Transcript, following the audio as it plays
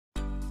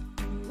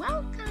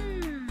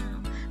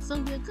welcome. So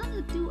we're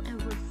gonna do a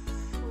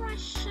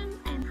refreshing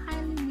and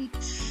highly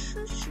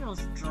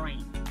nutritious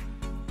drink.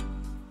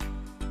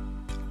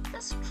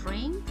 This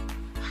drink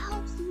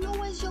helps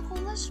lower your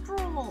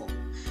cholesterol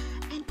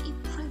and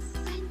it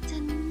prevents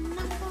a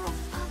number of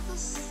other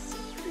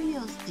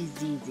serious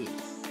diseases.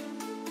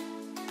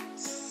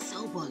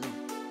 Sobolo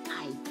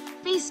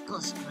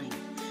Hibiscus drink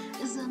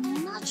is a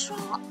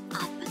natural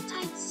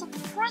appetite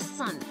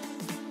suppressant.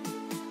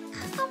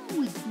 Come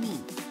with me.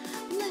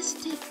 Let's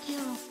take care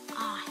of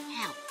our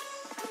health.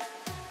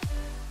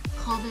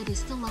 COVID is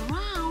still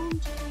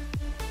around.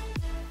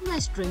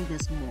 Let's drink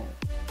this more.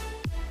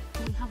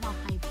 We have our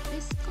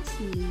hibiscus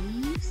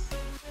leaves.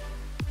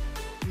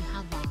 We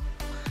have our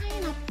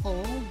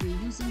pineapple.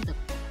 We're using the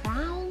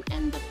crown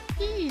and the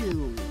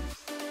peels.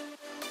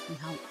 We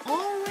have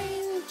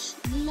orange,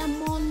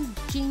 lemon,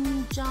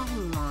 ginger,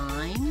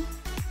 lime.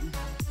 We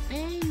have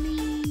bay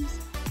leaves,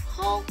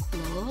 whole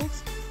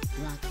cloves,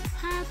 black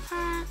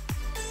pepper,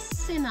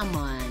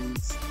 cinnamon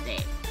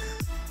stick.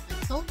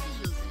 That's all we're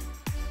using.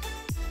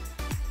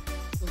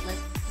 So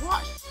let's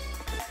wash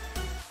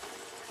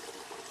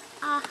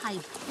our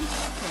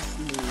hibiscus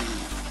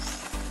leaves.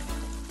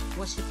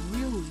 Wash it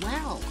real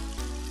well.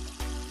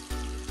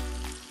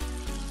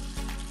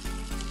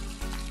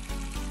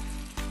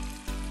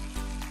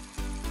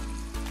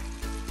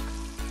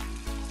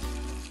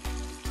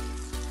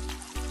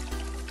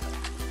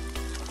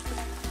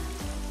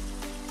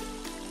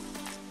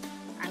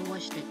 I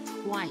washed it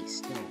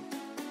twice though.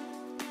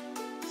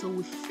 So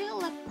we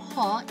fill a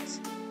pot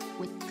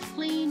with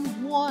clean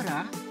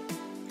water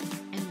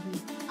and we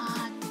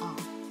add our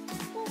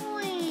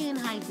plain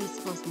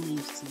hibiscus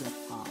leaves to the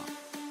pot.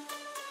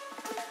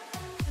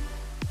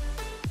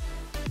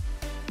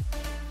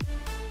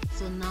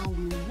 So now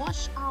we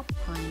wash our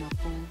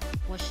pineapple,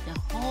 wash the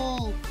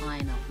whole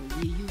pineapple.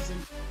 We're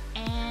using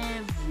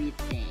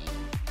everything.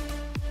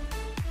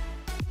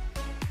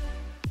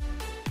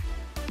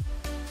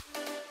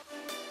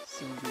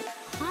 So we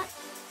cut,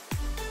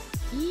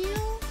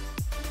 peel,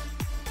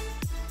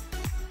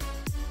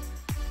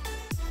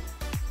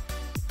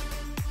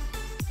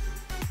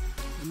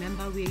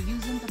 remember we're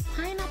using the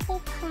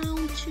pineapple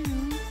crown too.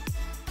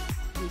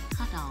 We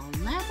cut our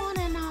lemon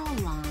and our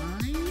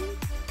lime,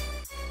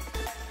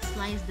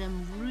 slice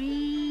them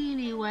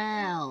really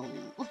well.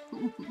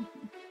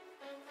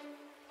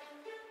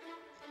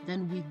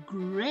 Then we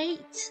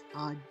grate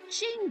our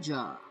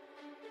ginger.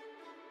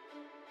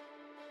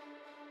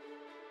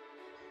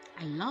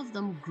 I love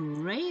them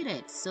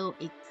grated so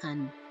it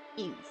can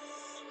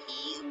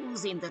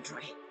infuse in the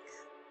drink.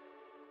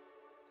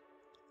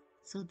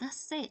 So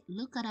that's it.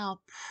 Look at our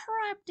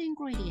prepped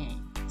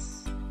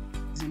ingredients.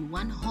 Using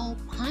one whole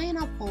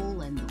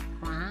pineapple and the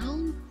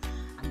crown.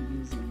 I'm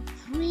using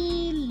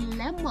 3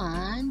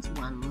 lemons,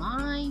 1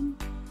 lime,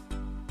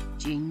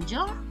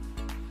 ginger,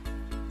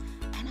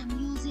 and I'm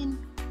using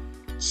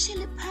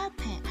chili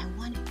pepper. I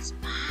want it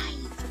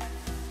spiced.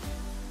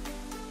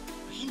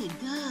 Really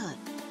good.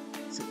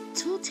 So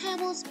 2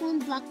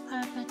 tablespoons black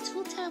pepper,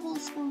 2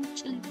 tablespoons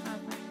chili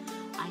pepper.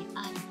 I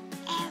add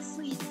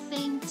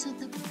everything to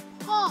the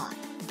pot.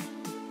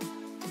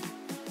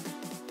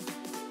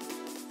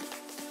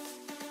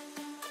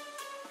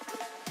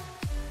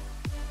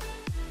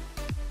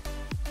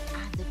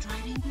 Add the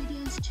dried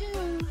ingredients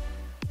too.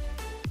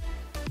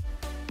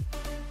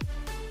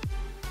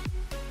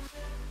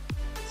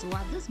 So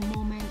at this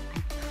moment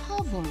I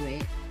cover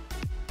it,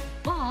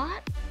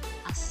 but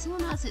as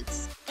soon as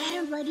it's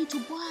getting ready to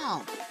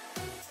boil,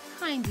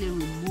 kindly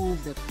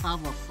remove the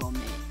cover from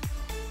it.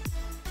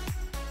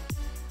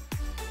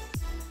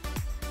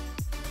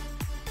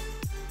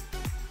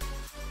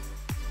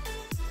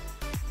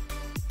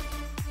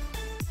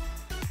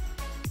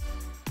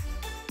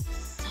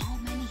 So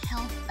many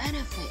health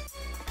benefits.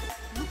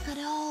 Look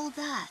at all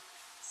that.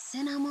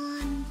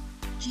 Cinnamon,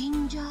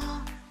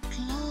 ginger,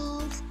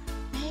 cloves,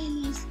 bay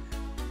leaves.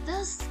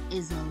 This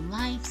is a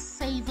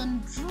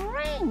life-saving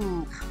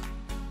drink.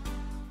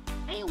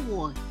 It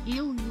will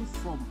heal you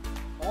from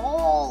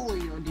all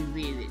your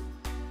diseases.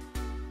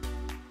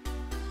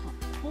 For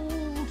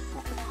cold,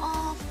 for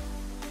cough,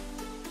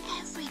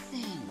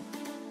 everything.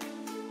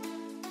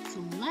 So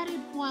let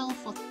it boil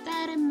for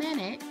 30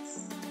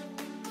 minutes.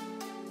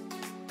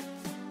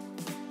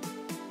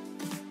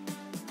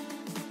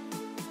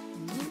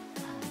 Look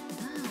at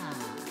that.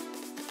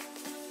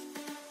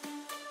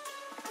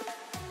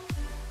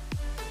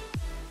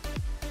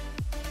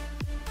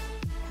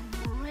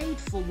 Great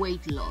for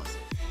weight loss.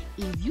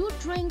 If you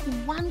drink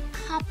 1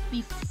 cup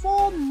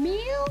before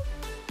meal,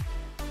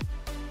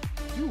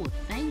 you will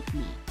thank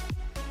me.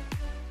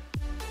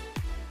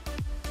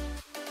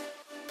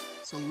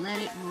 So let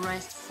it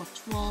rest for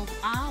 12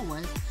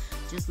 hours.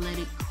 Just let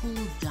it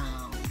cool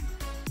down.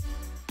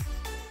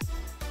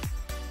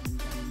 And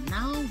then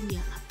now we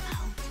are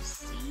about to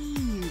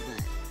sieve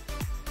it.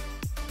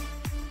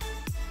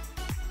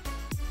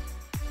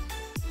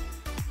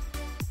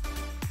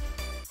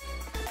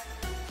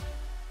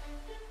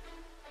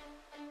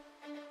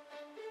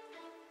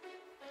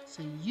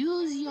 So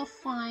use your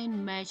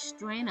fine mesh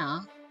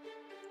strainer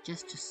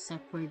just to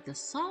separate the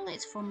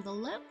solids from the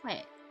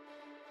liquid.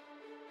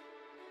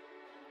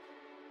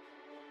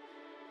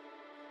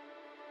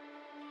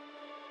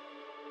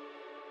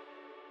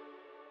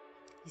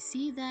 You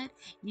see that?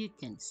 You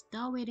can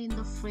store it in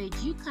the fridge.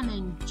 You can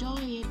enjoy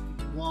it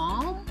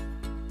warm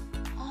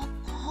or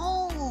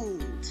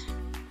cold.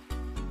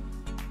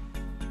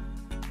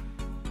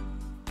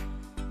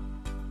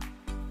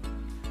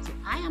 So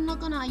I am not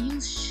gonna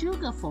use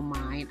sugar for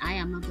mine. I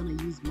am not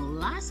gonna use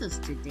molasses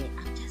today.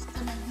 I'm just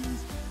gonna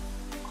use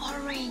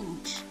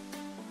orange.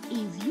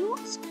 If you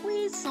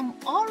squeeze some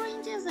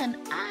oranges and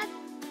add,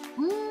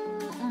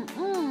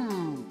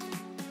 you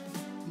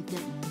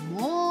get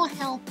more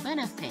health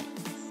benefits.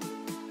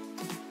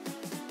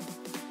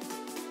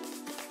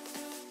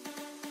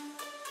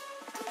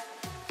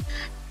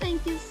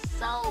 Thank you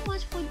so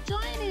much for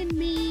joining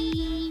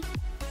me.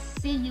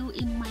 See you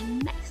in my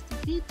next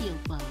video.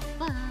 Bye.